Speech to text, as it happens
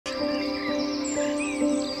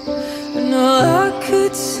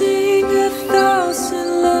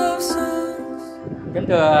Kính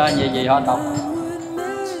thưa nhị vị họ tộc,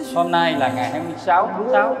 hôm nay là ngày 26 tháng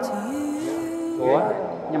 6 của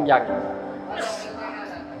nhâm dần,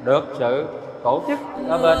 được sự tổ chức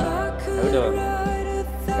ở bên nữ đường,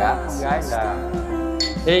 cả con gái là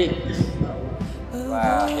Thi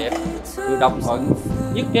và Hiep đều đồng thuận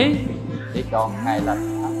nhất trí để chọn ngày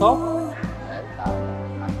lành tháng tốt để tạo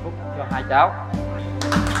hạnh phúc cho hai cháu.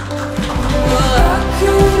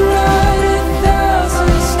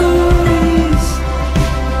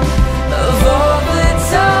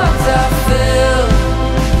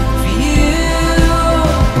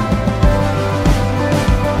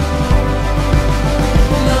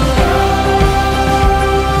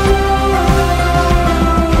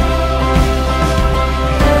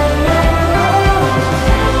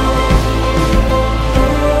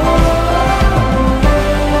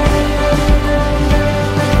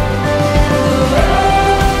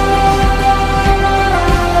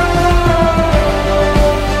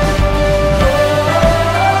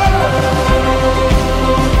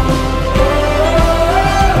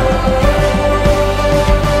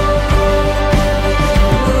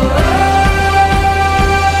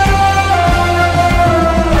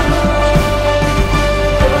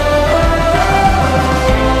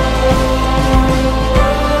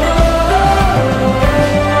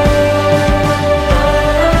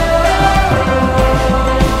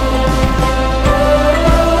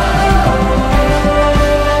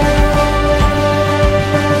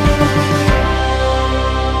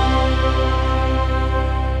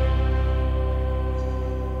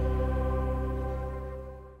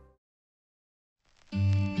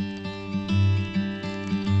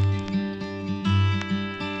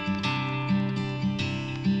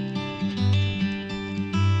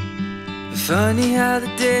 Funny how the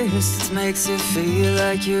distance makes it feel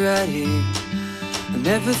like you're right here. I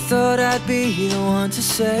never thought I'd be the one to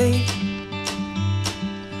say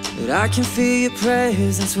that I can feel your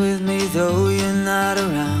presence with me though you're not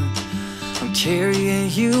around. I'm carrying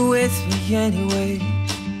you with me anyway.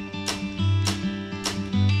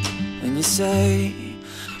 And you say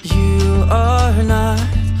you are not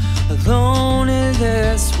alone in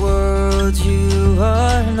this world. You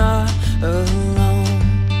are not alone.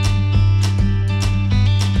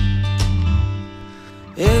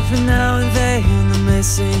 Every now and then the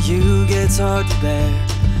missing you gets hard to bear.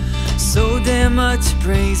 So damn much it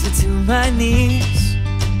brings me to my knees.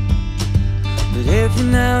 But every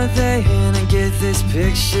now and then I get this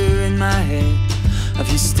picture in my head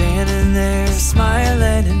of you standing there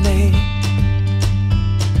smiling at me.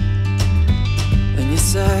 And you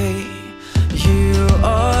say you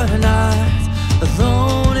are not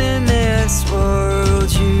alone in this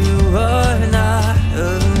world. You are not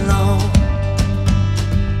alone.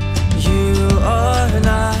 You are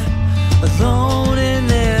not alone in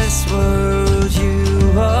this world.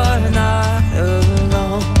 You are not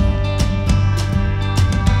alone.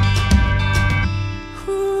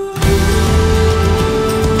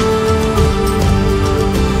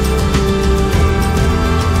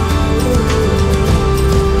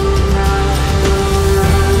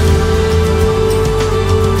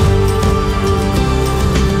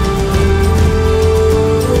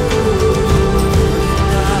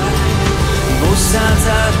 Sometimes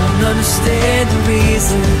I don't understand the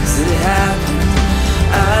reasons that it happened.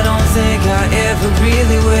 I don't think I ever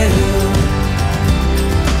really will.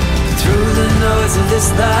 Through the noise of this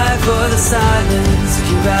life or the silence of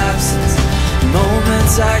your absence,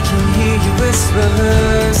 moments I can hear you whisper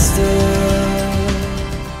still.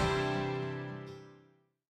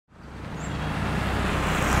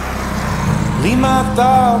 Leave my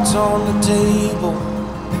thoughts on the table,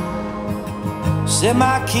 set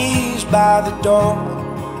my keys by the door.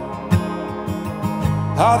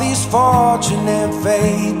 All these fortune and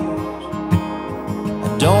fables,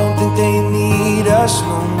 I don't think they need us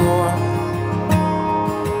no more.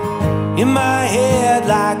 In my head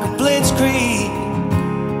like a blitzkrieg,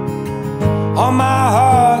 on my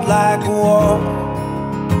heart like a war.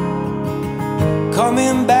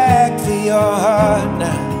 Coming back for your heart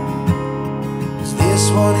now, 'cause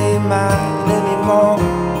this one ain't mine anymore.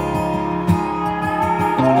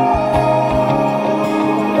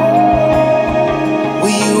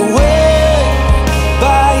 Will you wait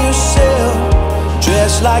by yourself,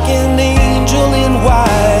 dressed like an angel in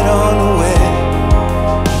white on the way?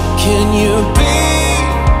 Can you be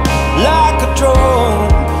like a drone,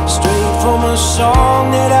 straight from a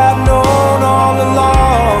song that I've known all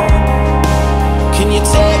along? Can you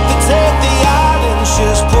take the islands,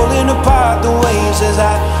 just pulling apart the waves as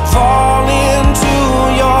I fall into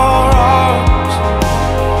your arms,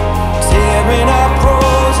 tearing up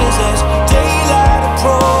roses as daylight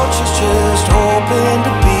approaches, just hoping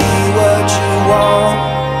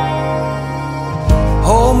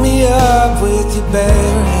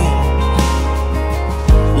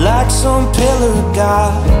like some pillar of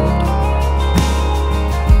God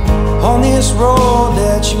on this road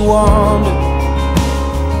that you wander,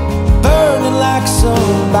 burning like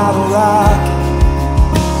some bottle rocket.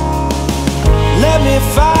 Let me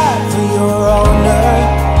fight for your honor,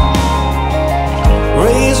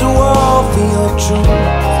 raise a wall for your truth,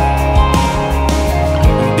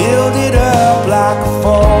 build it up like a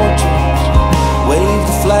fortress, wave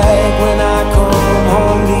the flag when I come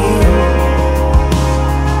home to you.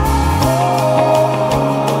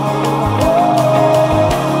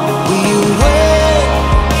 Will you wait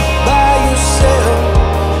by yourself,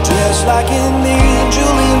 dressed like an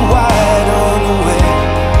angel in white on the way?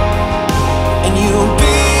 And you'll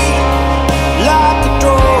be like a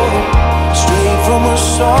door, straight from a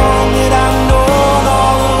song that I've known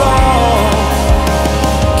all along.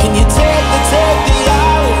 Can you take the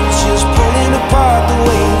islands, just pulling apart the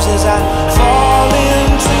waves as I fall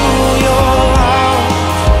into your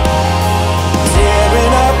arms,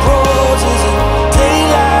 tearing up roses and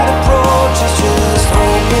daylight approaches, just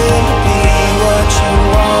hoping to be what you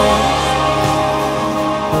want.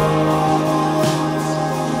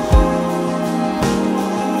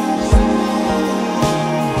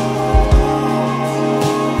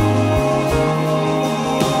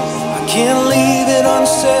 Can't leave it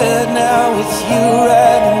unsaid now with you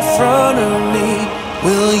right in front of me.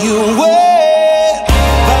 Will you wait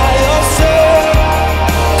by yourself?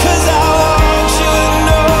 'Cause I want you and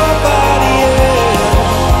nobody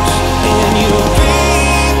else. And you'll be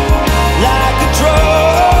like a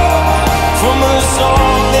drug from a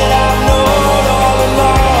song that I've known all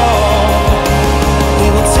along. We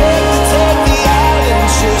will take the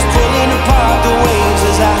islands, just pulling apart the waves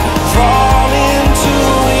as I fall into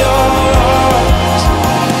your arms.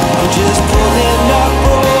 I'm just pulling up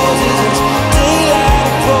roses as daylight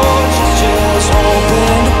approaches, just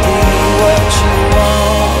hoping to be what you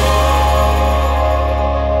want.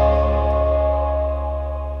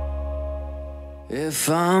 If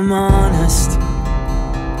I'm honest,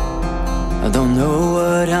 I don't know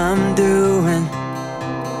what I'm doing.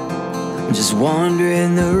 I'm just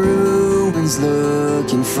wandering the ruins,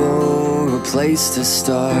 looking for a place to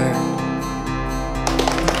start.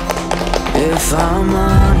 If I'm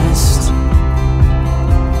honest,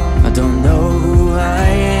 I don't know who I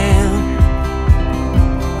am.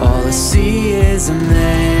 All I see is a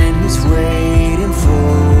man who's waiting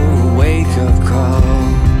for a wake-up call.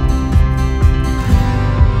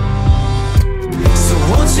 So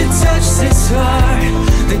won't you touch this heart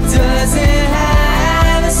that doesn't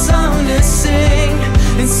have a song to sing,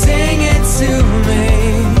 and sing it to me,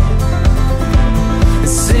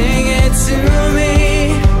 sing it to me.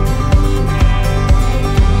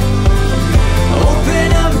 Open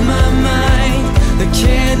up my mind,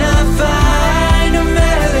 can I find a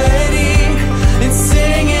melody, and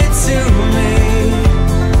sing it to me,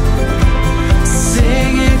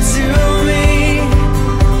 sing it to me.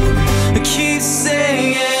 Keep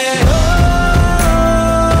singing. Oh,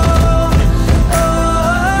 oh, oh,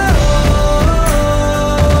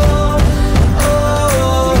 oh,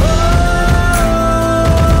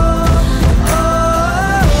 oh.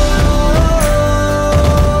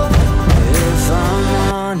 If I'm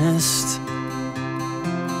honest,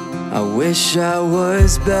 I wish I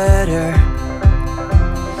was better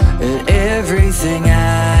at everything I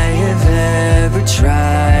have ever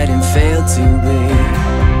tried and failed to be.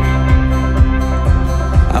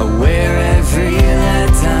 I wear every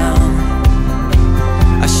letdown,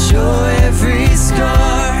 I show every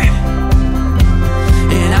scar,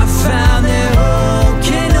 and I found that hope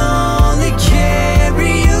can only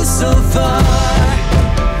carry you so far.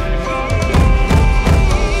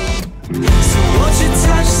 So won't you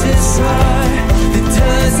touch this heart that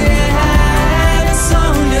doesn't have a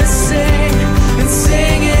song to sing, and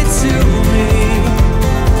sing it to me,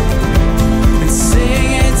 and sing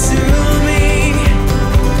it to me.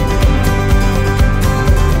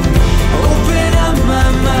 Open up my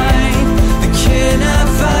mind, can I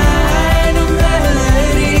find a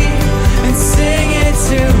melody, and sing it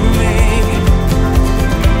to me,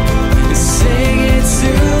 sing it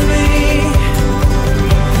to me.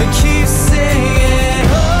 Keep singing.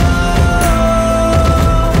 Oh,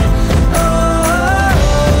 oh,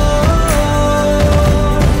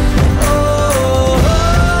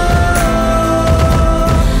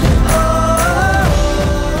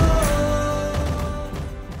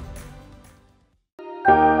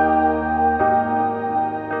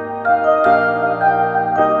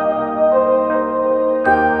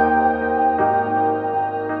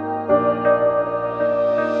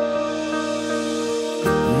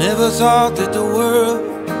 Never thought that the world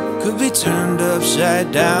could be turned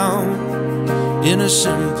upside down in a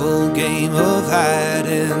simple game of hide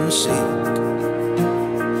and seek.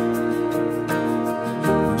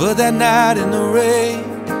 But that night in the rain,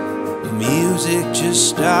 the music just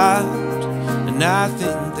stopped, and I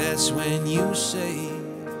think that's when you saved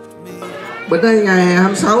me. Bữa nay ngày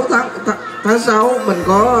 26 tháng 6 mình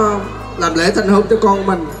có làm lễ thành hôn cho con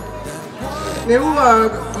mình. Nếu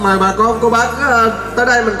mà bà con cô bác tới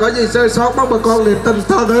đây mình có gì sơ sót mong bà con niềm tin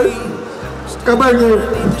tha thứ. Cảm ơn nhiều.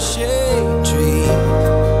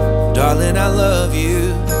 Darling, I love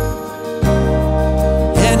you.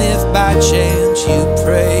 And if by chance you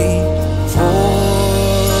pray for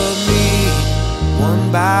me,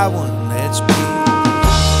 one by one, let's be.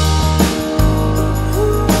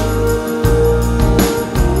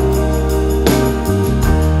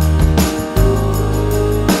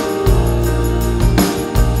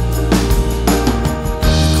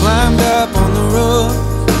 Climbed up on the roof,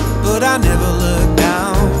 but I never looked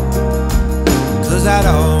down, 'cause I'd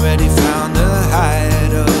already found the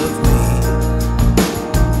height of me.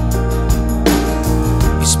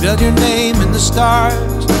 You spelled your name in the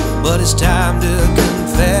stars, but it's time to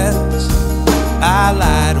confess, I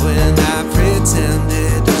lied when I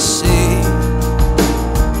pretended to see.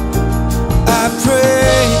 I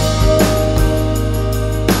pray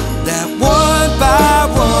that one by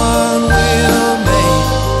one we'll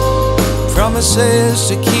make promises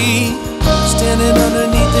to keep, standing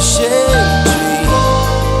underneath the shade